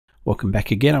Welcome back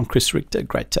again. I'm Chris Richter.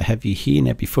 Great to have you here.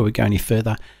 Now, before we go any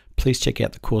further, please check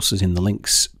out the courses in the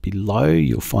links below.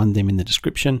 You'll find them in the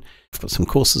description. I've got some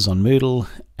courses on Moodle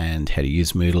and how to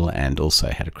use Moodle, and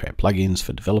also how to create plugins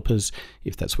for developers,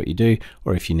 if that's what you do,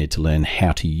 or if you need to learn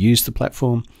how to use the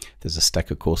platform. There's a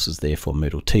stack of courses there for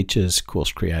Moodle teachers,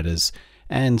 course creators,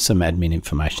 and some admin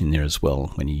information in there as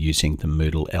well when you're using the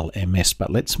Moodle LMS. But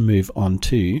let's move on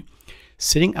to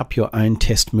setting up your own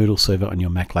test Moodle server on your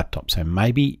Mac laptop. So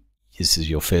maybe this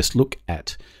is your first look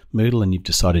at Moodle and you've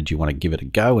decided you want to give it a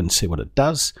go and see what it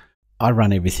does. I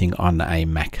run everything on a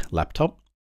Mac laptop.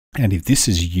 And if this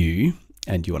is you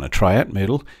and you want to try out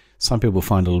Moodle, some people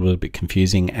find it a little bit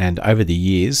confusing. And over the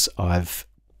years, I've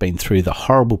been through the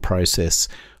horrible process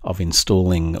of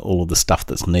installing all of the stuff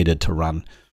that's needed to run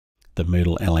the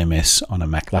Moodle LMS on a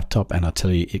Mac laptop. And I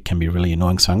tell you, it can be really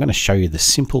annoying. So I'm going to show you the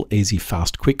simple, easy,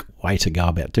 fast, quick way to go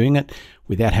about doing it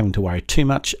without having to worry too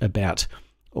much about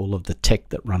all of the tech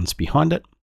that runs behind it.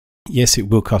 Yes, it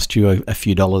will cost you a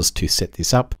few dollars to set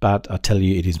this up, but I tell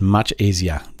you, it is much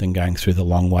easier than going through the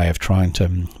long way of trying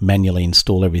to manually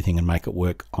install everything and make it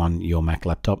work on your Mac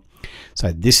laptop.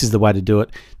 So this is the way to do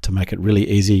it, to make it really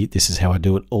easy. This is how I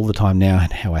do it all the time now,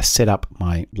 and how I set up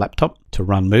my laptop to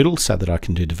run Moodle so that I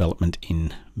can do development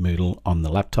in Moodle on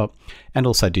the laptop, and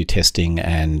also do testing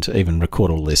and even record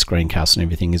all their screencasts, and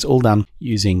everything is all done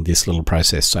using this little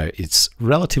process. So it's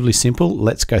relatively simple.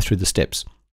 Let's go through the steps.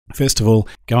 First of all,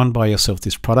 go and buy yourself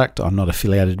this product. I'm not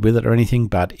affiliated with it or anything,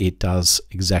 but it does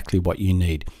exactly what you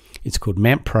need. It's called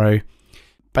MAMP Pro.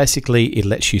 Basically, it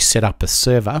lets you set up a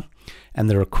server, and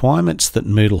the requirements that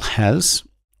Moodle has,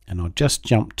 and I'll just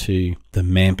jump to the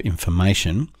MAMP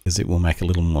information because it will make a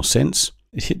little more sense.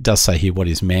 It does say here what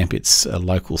is MAMP. It's a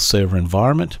local server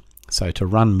environment. So to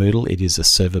run Moodle, it is a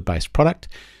server-based product.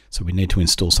 So we need to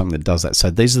install something that does that. So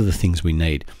these are the things we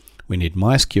need. We need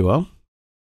MySQL,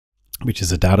 which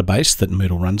is a database that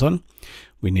Moodle runs on.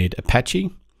 We need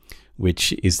Apache,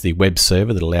 which is the web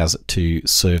server that allows it to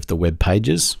serve the web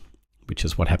pages, which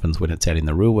is what happens when it's out in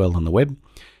the real world on the web.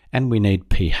 And we need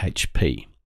PHP.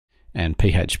 And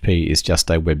PHP is just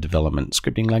a web development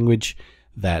scripting language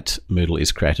that Moodle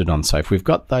is created on. So if we've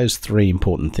got those three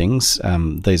important things,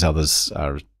 these others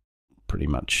are pretty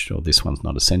much, or this one's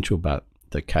not essential, but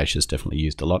the cache is definitely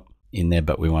used a lot in there,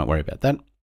 but we won't worry about that.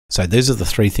 So these are the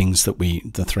three things that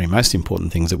the three most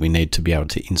important things that we need to be able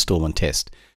to install and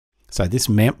test. So this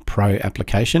MAMP Pro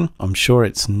application, I'm sure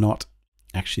it's not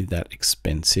actually that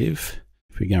expensive.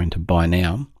 If we go into buy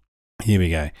now, here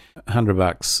we go,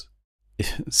 $100.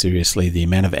 Seriously, the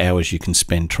amount of hours you can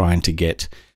spend trying to get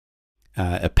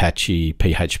Apache,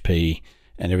 PHP,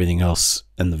 and everything else,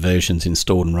 and the versions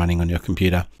installed and running on your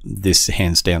computer, this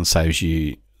hands down saves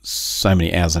you so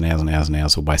many hours and hours and hours and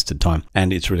hours of wasted time.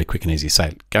 And it's really quick and easy.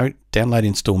 So go download,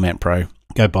 install MAMP Pro,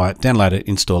 go buy it, download it,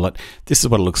 install it. This is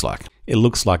what it looks like. It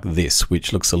looks like this,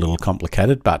 which looks a little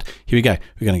complicated, but here we go.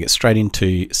 We're going to get straight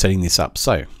into setting this up.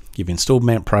 So you've installed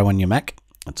MAMP Pro on your Mac.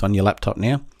 It's on your laptop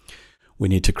now. We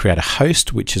need to create a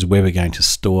host, which is where we're going to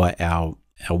store our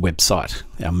website,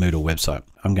 our Moodle website.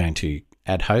 I'm going to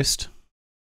add host.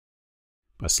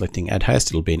 By selecting add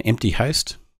host, it'll be an empty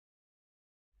host.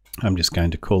 I'm just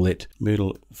going to call it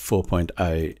Moodle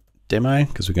 4.0 demo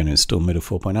because we're going to install Moodle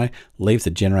 4.0. Leave the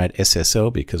generate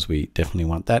SSL because we definitely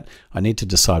want that. I need to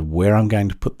decide where I'm going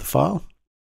to put the file.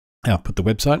 I'll put the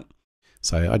website.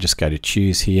 So I just go to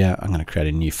choose here. I'm going to create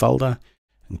a new folder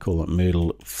and call it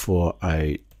Moodle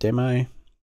 4.0 demo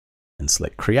and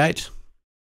select create,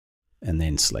 and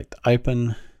then select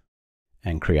open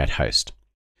and create host.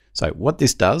 So what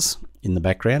this does in the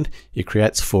background, it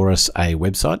creates for us a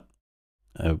website,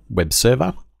 a web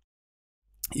server.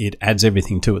 It adds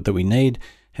everything to it that we need,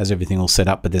 has everything all set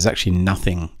up, but there's actually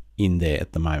nothing in there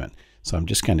at the moment. So I'm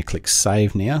just going to click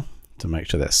save now to make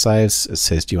sure that saves. It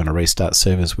says, do you want to restart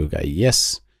servers? We'll go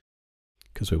yes,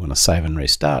 because we want to save and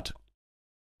restart.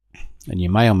 And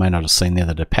you may or may not have seen there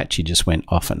that Apache just went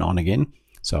off and on again.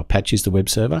 So Apache is the web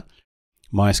server.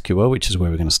 MySQL, which is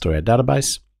where we're going to store our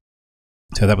database.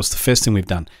 So that was the first thing we've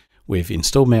done. We've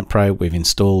installed MAMP Pro, we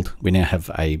now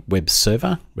have a web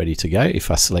server ready to go.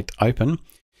 If I select open,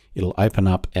 it'll open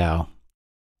up our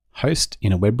host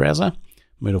in a web browser,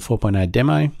 Moodle 4.0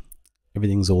 demo.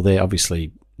 Everything's all there.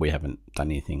 Obviously, we haven't done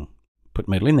anything, put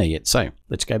Moodle in there yet. So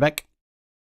let's go back.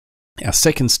 Our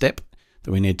second step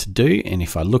that we need to do, and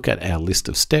if I look at our list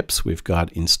of steps, we've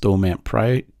got install MAMP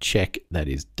Pro, check, that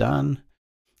is done.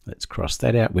 Let's cross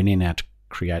that out. We need now to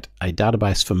create a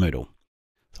database for Moodle.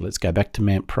 So let's go back to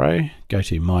MAMP Pro, go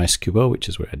to MySQL, which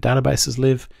is where our databases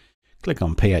live. Click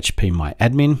on PHP My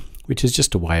Admin, which is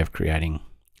just a way of creating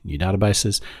new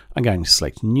databases. I'm going to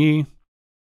select new,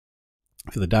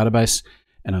 for the database,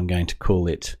 and I'm going to call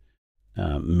it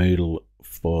Moodle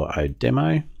 4.0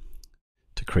 demo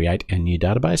to create a new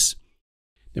database.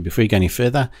 Now, before you go any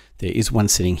further, there is one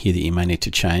setting here that you may need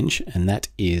to change, and that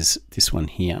is this one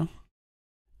here,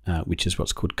 which is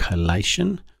what's called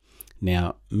collation.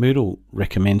 Now, Moodle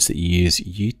recommends that you use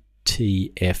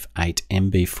UTF-8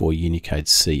 MB4 Unicode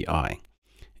CI.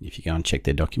 And if you go and check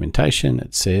their documentation,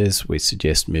 it says we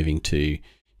suggest moving to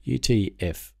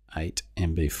UTF-8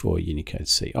 MB4 Unicode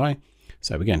CI.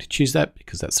 So we're going to choose that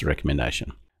because that's the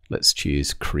recommendation. Let's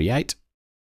choose create.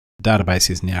 The database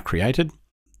is now created.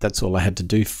 That's all I had to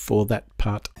do for that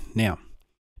part. Now,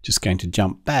 just going to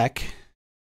jump back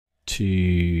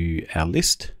to our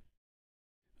list.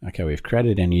 Okay, we've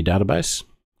created our new database.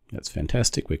 That's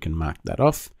fantastic. We can mark that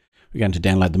off. We're going to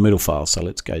download the Moodle file. So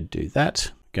let's go do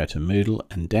that. Go to Moodle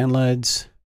and downloads.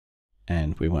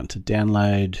 And we want to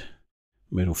download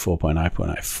Moodle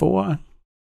 4.0.04.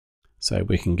 So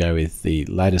we can go with the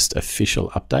latest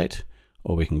official update,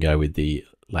 or we can go with the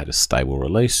latest stable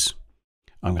release.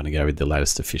 I'm going to go with the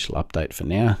latest official update for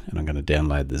now, and I'm going to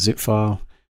download the zip file.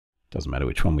 Doesn't matter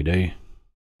which one we do.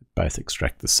 Both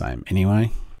extract the same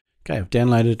anyway. Okay, I've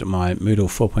downloaded my Moodle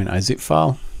 4.0 zip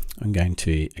file. I'm going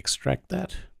to extract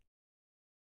that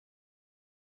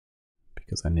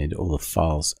because I need all the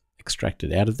files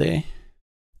extracted out of there.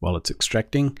 While it's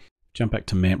extracting, jump back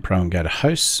to MAMP-Pro and go to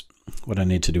hosts. What I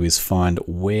need to do is find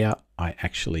where I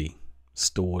actually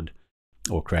stored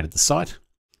or created the site,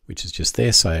 which is just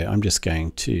there. So I'm just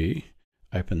going to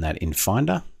open that in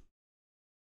Finder.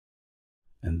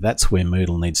 And that's where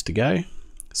Moodle needs to go.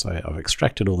 So I've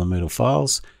extracted all the Moodle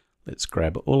files. Let's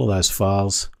grab all of those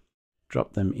files,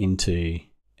 drop them into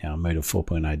our Moodle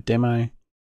 4.0 demo.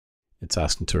 It's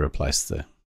asking to replace the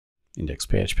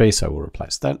index.php, so we'll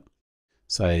replace that.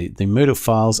 So the Moodle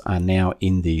files are now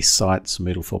in the site's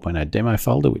Moodle 4.0 demo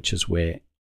folder, which is where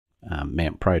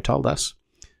MAMP-Pro told us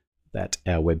that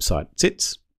our website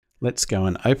sits. Let's go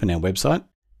and open our website,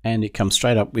 and it comes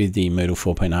straight up with the Moodle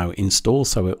 4.0 install.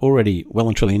 So we're already well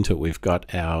and truly into it. We've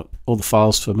got all the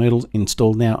files for Moodle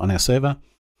installed now on our server.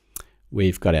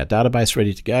 We've got our database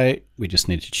ready to go. We just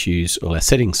need to choose all our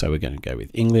settings. So we're going to go with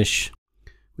English.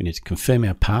 We need to confirm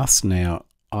our paths. Now,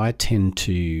 I tend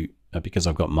to, because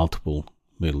I've got multiple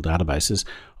Moodle databases,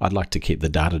 I'd like to keep the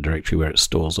data directory where it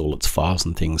stores all its files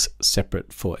and things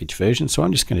separate for each version. So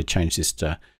I'm just going to change this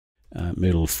to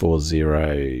Moodle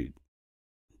 4.0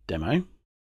 demo and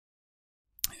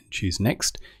choose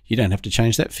next. You don't have to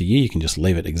change that for you. You can just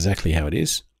leave it exactly how it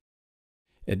is.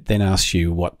 It then asks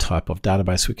you what type of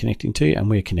database we're connecting to, and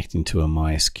we're connecting to a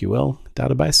MySQL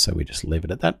database. So we just leave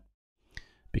it at that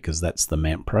because that's the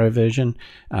MAMP-Pro version.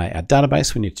 Our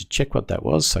database, we need to check what that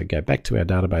was. So go back to our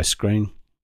database screen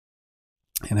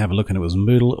and have a look, and it was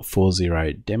Moodle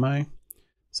 4.0 demo.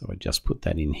 So I just put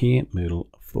that in here, Moodle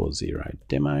 4.0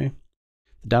 demo.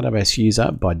 The database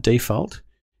user by default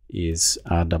is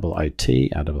ROOT,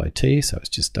 so it's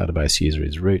just database user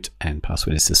is root and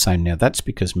password is the same. Now that's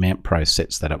because MAMP-Pro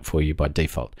sets that up for you by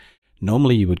default.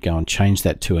 Normally you would go and change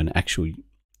that to an actual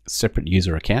separate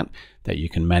user account that you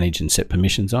can manage and set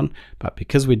permissions on, but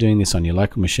because we're doing this on your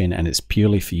local machine and it's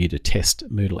purely for you to test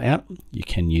Moodle out, you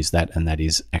can use that, and that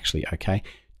is actually okay.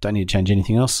 Don't need to change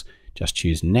anything else, just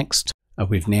choose next.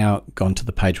 We've now gone to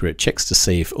the page where it checks to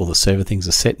see if all the server things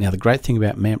are set. Now the great thing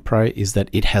about MAMP-Pro is that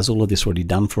it has all of this already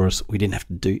done for us. We didn't have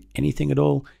to do anything at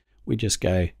all. We just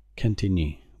go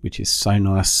continue, which is so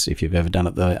nice. If you've ever done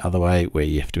it the other way where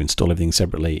you have to install everything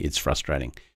separately, it's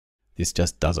frustrating. This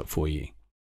just does it for you.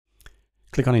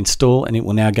 Click on install, and it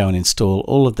will now go and install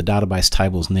all of the database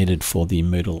tables needed for the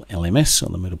Moodle LMS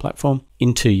on the Moodle platform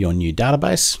into your new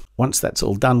database. Once that's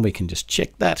all done, we can just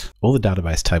check that. All the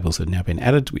database tables have now been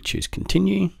added. We choose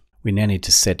continue. We now need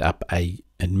to set up a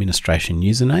administration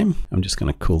username. I'm just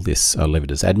going to call this, I'll leave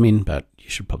it as admin, but you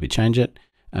should probably change it.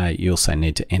 You also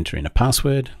need to enter in a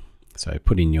password. So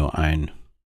put in your own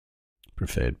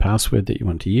preferred password that you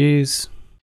want to use.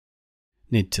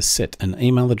 Need to set an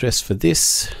email address for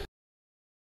this.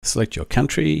 Select your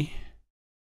country.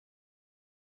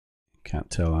 Can't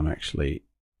tell I'm actually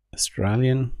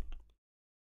Australian.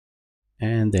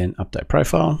 And then update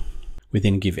profile. We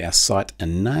then give our site a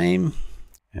name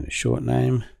and a short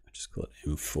name. I'll just call it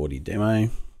M40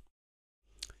 demo.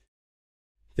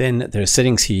 Then there are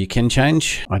settings here you can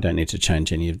change. I don't need to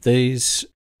change any of these.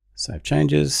 Save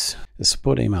changes. The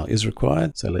support email is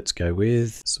required. So let's go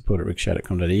with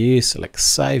support@ricochae.com.au. Select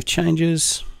save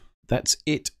changes. That's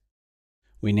it.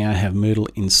 We now have Moodle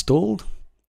installed,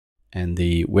 and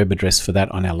the web address for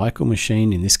that on our local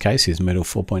machine in this case is Moodle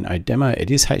 4.0 demo. It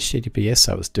is HTTPS,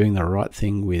 so it's doing the right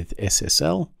thing with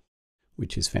SSL,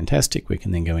 which is fantastic. We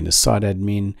can then go into site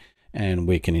admin and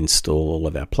we can install all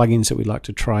of our plugins that we'd like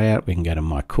to try out. We can go to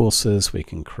My Courses. We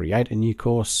can create a new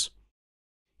course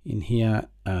in here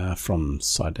from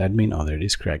site admin. Oh, there it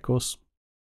is, create course.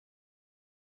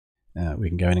 We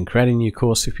can go in and create a new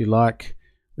course if you like.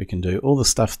 We can do all the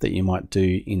stuff that you might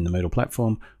do in the Moodle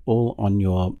platform, all on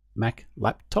your Mac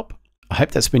laptop. I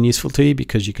hope that's been useful to you,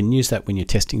 because you can use that when you're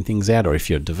testing things out, or if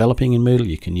you're developing in Moodle,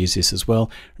 you can use this as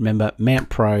well. Remember, MAMP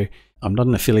Pro, I'm not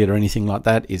an affiliate or anything like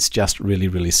that. It's just really,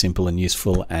 really simple and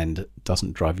useful, and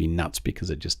doesn't drive you nuts because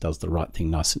it just does the right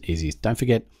thing nice and easy. Don't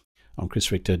forget, I'm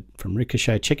Chris Richter from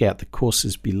Ricochet. Check out the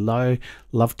courses below.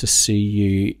 Love to see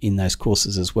you in those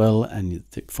courses as well, and you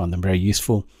find them very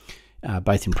useful,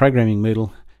 both in programming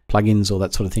Moodle, plugins, all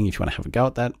that sort of thing, if you want to have a go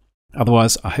at that.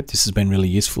 Otherwise, I hope this has been really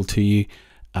useful to you.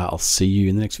 I'll see you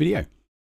in the next video.